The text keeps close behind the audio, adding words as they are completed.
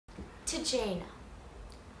to JAna.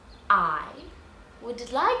 I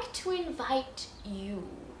would like to invite you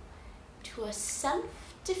to a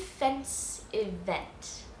self-defense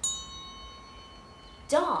event.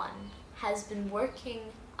 Dawn has been working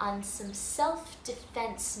on some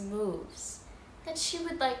self-defense moves that she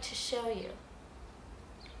would like to show you.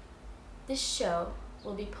 This show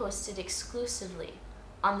will be posted exclusively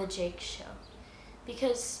on The Jake Show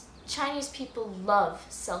because Chinese people love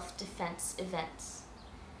self-defense events,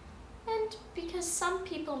 and because some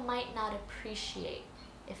people might not appreciate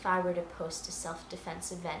if I were to post a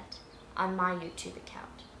self-defense event on my YouTube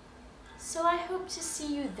account. So I hope to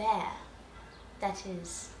see you there. That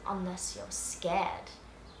is, unless you're scared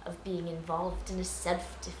of being involved in a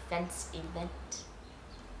self-defense event.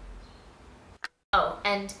 Oh,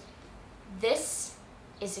 and this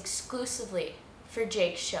is exclusively for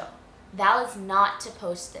Jake's show. Val is not to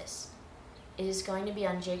post this. It is going to be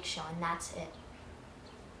on Jake's show, and that's it.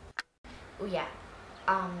 Oh yeah,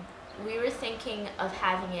 we were thinking of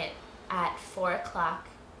having it at 4 o'clock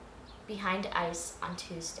behind ice on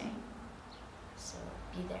Tuesday. So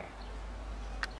be there.